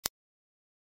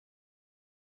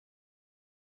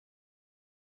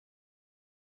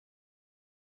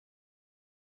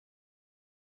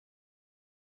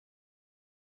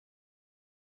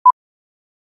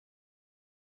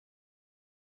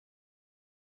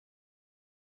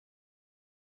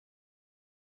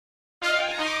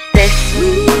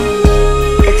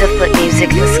It's a Foot Music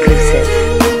exclusive.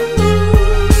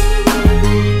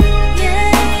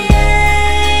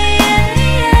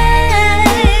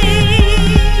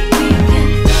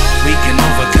 We can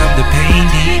overcome the pain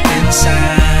deep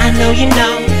inside. I know you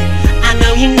know, I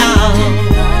know you know.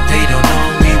 They don't know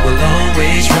we will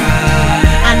always ride.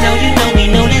 I know you know, we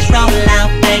know, let's roll out,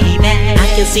 baby. I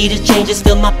can see the changes,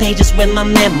 fill my pages with my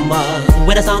memoirs.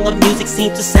 Where the song of music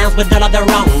seems to sound with all of their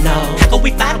own notes. How can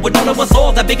we fight with all of us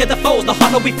all? The bigger the foes, the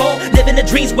harder we fall. Living the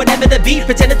dreams, whatever the beat.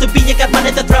 Pretending to be, you got money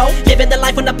to throw. Living the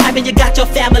life on the pipe and you got your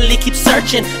family. Keep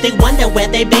searching, they wonder where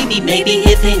they baby. Maybe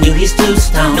if they knew he's too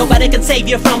stoned. Nobody can save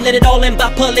you from let it all in by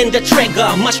pulling the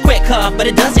trigger. Much quicker, but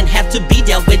it doesn't have to be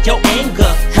dealt with your anger.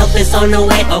 Help is on the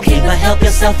way, okay, but help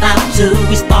yourself out too.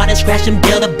 We start and scratch and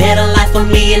build a better life for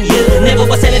me and you. Never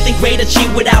was anything great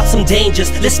achieved without some dangers.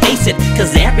 Let's face it,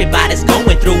 cause everybody's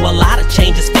going through a lot of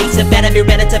changes. Face it, better be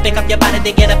ready to pick up your body,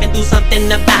 to get up and do something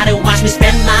about it. Watch me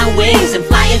spread my wings and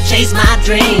fly and chase my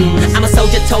dreams. I'm a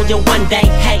soldier, told you one day,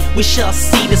 hey, we shall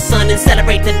see the sun and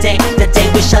celebrate the day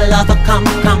we shall overcome,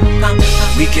 come.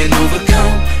 We can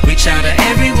overcome, reach out to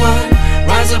everyone,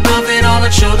 rise above it all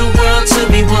and show the world to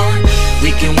be one.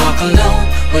 We can walk alone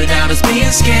without us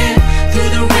being scared, through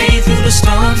the rain, through the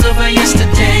storms of our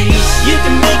yesterdays. You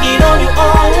can make it on your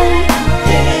own.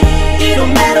 It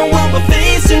don't matter what we're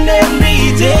facing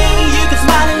every day. You can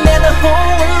smile and let the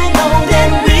whole world know that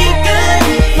we can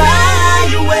fly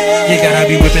away. You gotta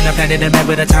be whipping the planet and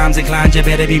with the times inclined. You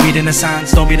better be reading the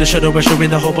signs. Don't be the shoulder rusher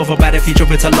in the hope of a better future.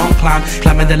 It's a long climb.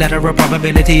 Climbing the ladder of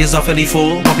probability is awfully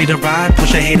full. Won't be the ride,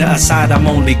 push a hater aside. I'm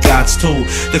only God's tool.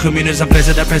 The community's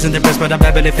unpleasant, the present, the best, but I'm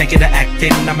barely thinking the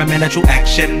acting. I'm a man of true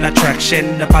action,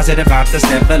 attraction, the positive vibes that's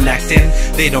never lacking.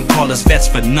 They don't call us vets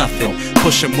for nothing.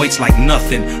 Pushing weights like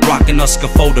nothing. Rocking us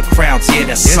scaffold the crowds, yeah,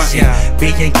 that's something.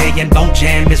 B&K and Bone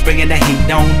Jam is bringing the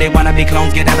heat on. They wanna be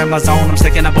clones, get out of my zone. I'm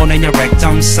sticking a bone in your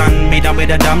rectum, son. Me done with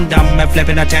a dum-dum and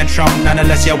flipping a tantrum. None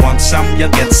unless you want some, you'll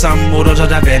get some. Oodles of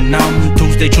the venom.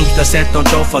 Tuesday troops the set, don't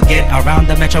you forget. Around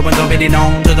the metro and already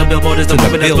known. To the billboard is the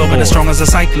weapon that's blowing as strong as a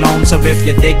cyclone. So if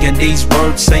you're digging these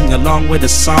words, sing along with the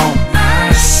song.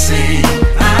 I sing,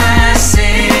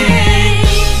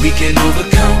 we can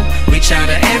overcome, reach out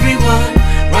to everyone,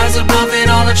 rise above it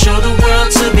all and show the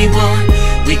world to be one.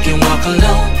 We can walk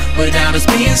alone without us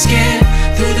being scared,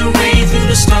 through the rain, through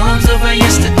the storms of our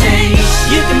yesterdays.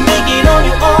 You can make it on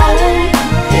your own.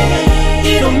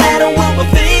 It don't matter what we're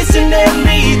facing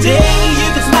every day. You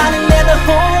can smile and let the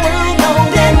whole world know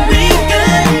that we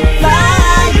can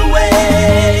fly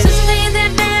away. Suddenly there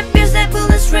are fears that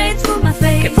pull us straight through my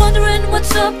face. Keep wondering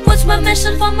what's up, what's my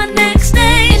mission for my next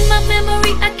day. In my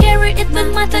memory I carry it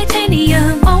with my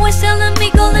titanium, always telling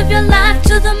me go live your life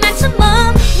to the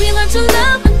maximum. We learn to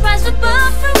love and rise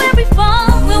above through every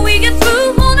fall. When we get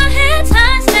through, hold our heads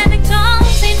high, standing tall.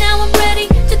 Say now I'm ready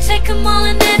to take them all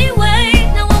in any way.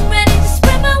 Now I'm ready to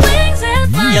spread my wings and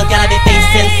fly. You gotta be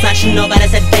facing such, nobody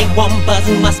said they won't buzz.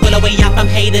 Must pull away out from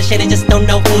haters, shit, they just don't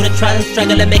know who to trust.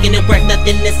 Struggling, making it work,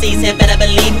 nothing to see. Said better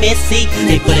believe me, see,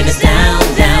 they putting us down.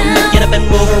 Get up and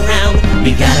move around.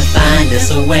 We gotta find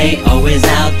us a way, always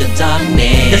out the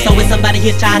darkness. There's always somebody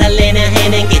here trying to lend a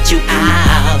hand and get you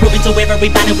out. Proving to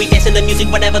everybody we dance in the music,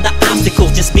 whatever the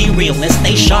obstacles. Just be real and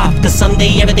stay sharp, cause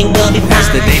someday everything will be fine. As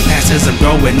the day passes, I'm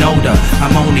growing older.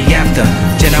 I'm only after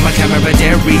my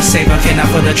camaraderie, saver can I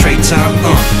for the traitor.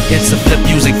 It's a flip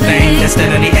music thing that's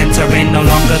steadily entering. No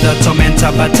longer the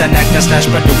tormentor, but an actor slash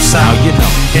producer. You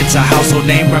know, it's a household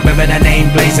name. Remember the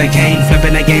name, Blazer Kane.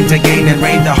 Flipping the game to gain and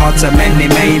rain. The hearts of many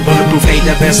made. Bulletproof hate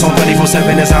the best on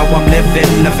 24/7 is how I'm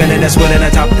living. The feeling that's willing to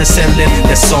top the ceiling.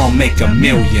 That song make a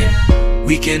million.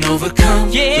 We can overcome,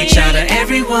 reach out to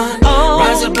everyone,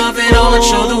 rise above it all and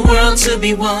show the world to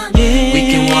be one. We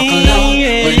can walk alone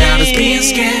without us being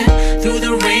scared, through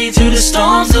the rain, through the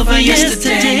storms of our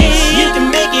yesterdays. You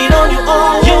can make it on your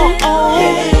own.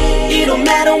 It don't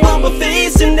matter what we're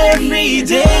facing every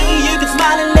day. You can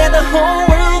smile and let the whole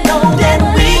world know that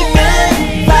we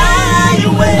can fly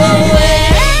away.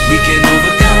 We can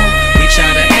overcome, reach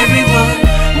out to everyone,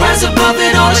 rise above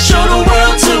it all and show the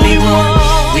world to be one.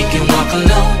 We can walk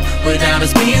alone without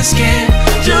us being scared,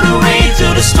 through the rain,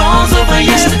 through the storms of our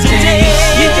yesterdays.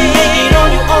 You can